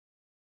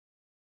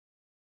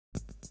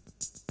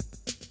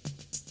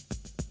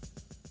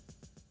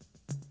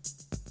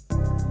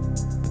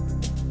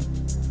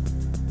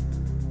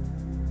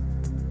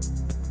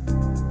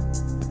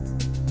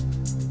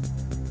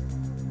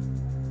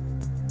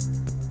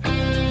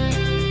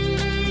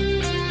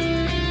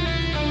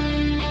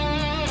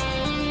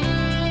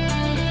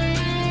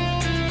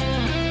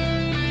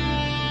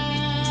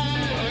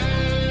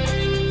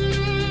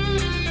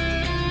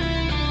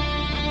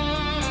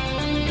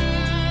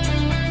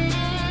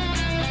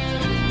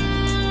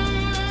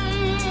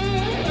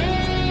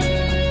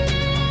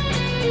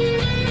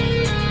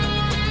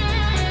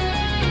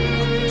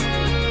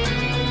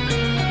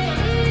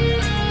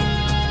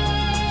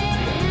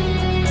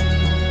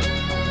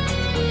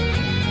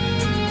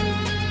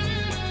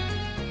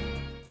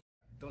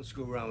Don't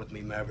screw around with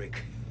me,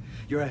 Maverick.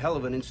 You're a hell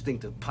of an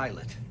instinctive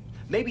pilot.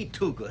 Maybe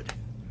too good.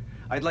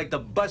 I'd like to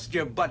bust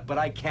your butt, but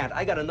I can't.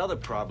 I got another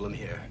problem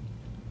here.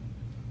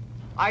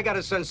 I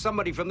gotta send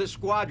somebody from this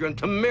squadron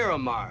to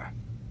Miramar.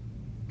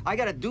 I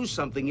gotta do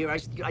something here.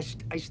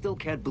 I still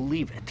can't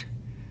believe it.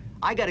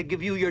 I gotta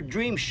give you your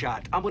dream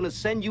shot. I'm gonna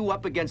send you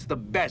up against the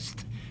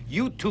best.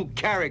 You two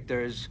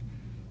characters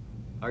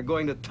are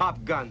going to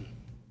Top Gun.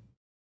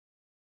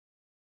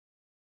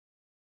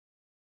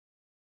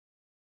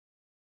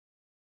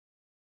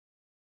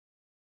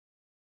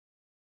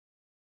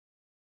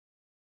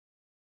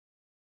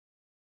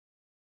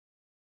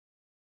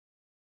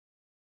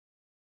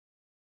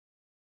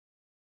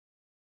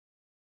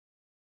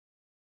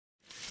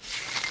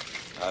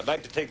 I'd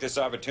like to take this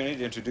opportunity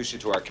to introduce you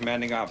to our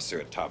commanding officer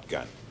at Top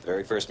Gun. The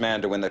very first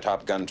man to win the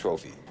Top Gun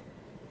trophy.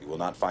 You will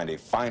not find a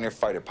finer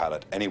fighter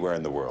pilot anywhere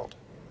in the world.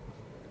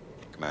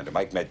 Commander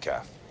Mike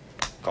Metcalf.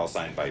 Call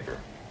sign Viper.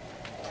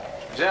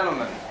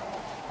 Gentlemen,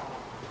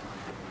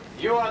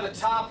 you are the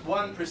top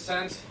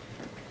 1%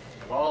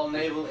 of all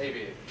naval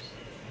aviators.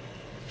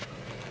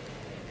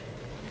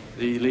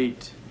 The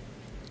elite.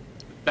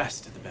 The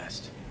best of the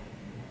best.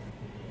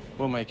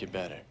 We'll make it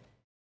better.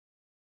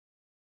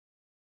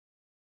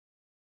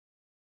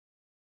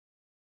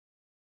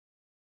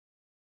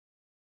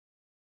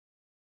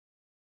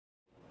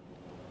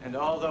 And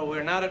although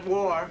we're not at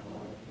war,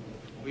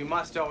 we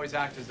must always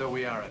act as though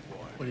we are at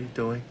war. What are you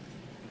doing?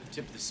 The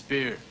tip of the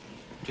spear.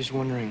 Just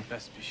wondering,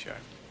 Best be sharp.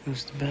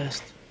 who's the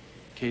best?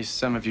 In case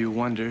some of you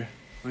wonder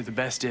who the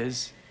best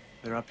is,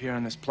 they're up here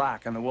on this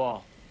plaque on the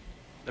wall.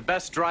 The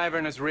best driver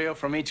in his reel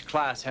from each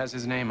class has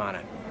his name on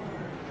it.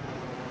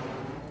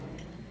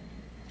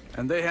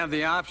 And they have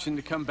the option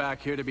to come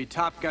back here to be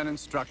Top Gun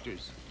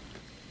instructors.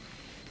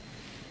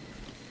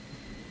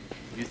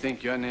 You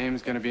think your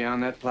name's gonna be on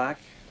that plaque?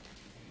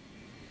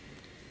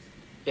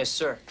 Yes,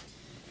 sir.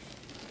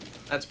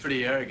 That's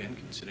pretty arrogant,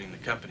 considering the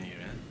company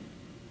you're in.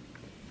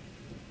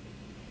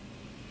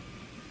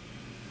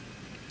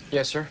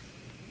 Yes, sir.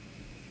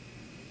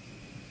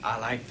 I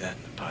like that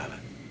in a pilot.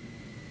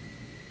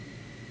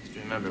 Just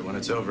remember, when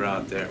it's over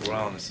out there, we're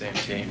all on the same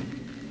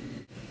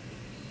team.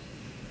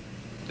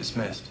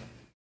 Dismissed.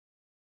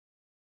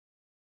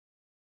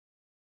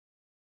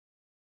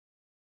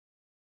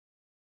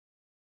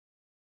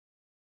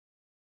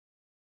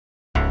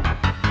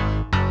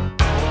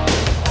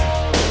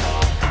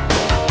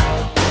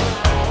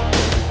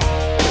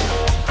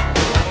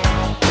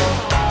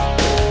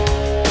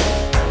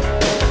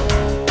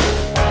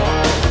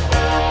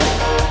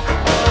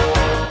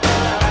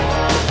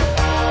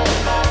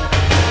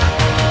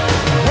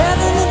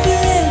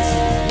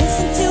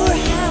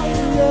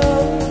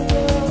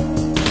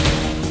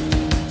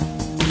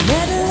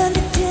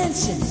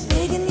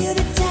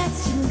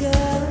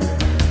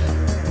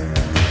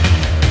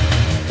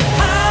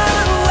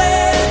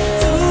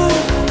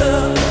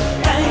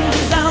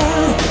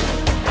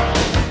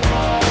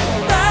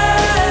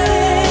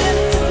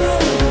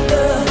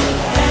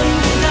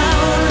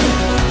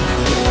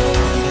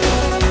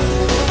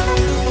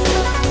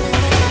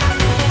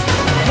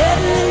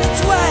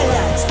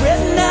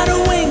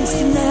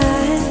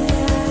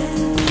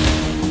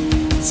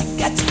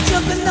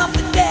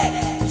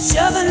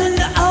 Shoving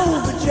into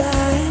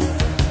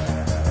overdrive.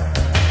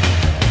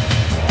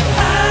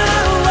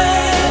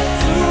 Highway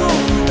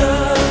through the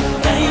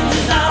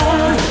danger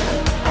zone.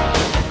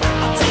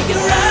 I'll take you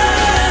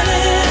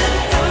riding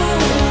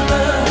through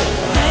the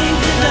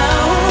danger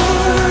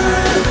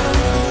zone.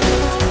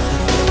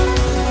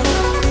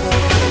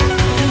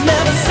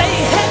 Never say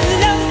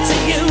hello to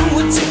you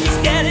until you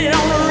get it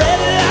on the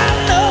red line,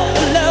 low,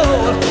 low.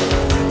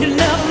 You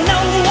never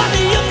know what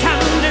you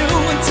can do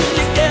until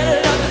you get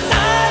it on the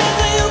line.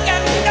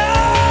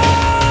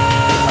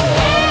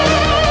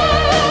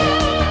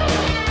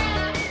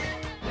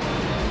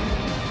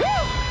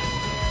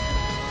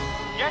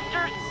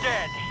 Jester's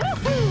dead.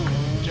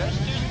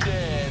 Jester's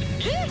dead.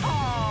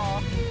 Yeehaw!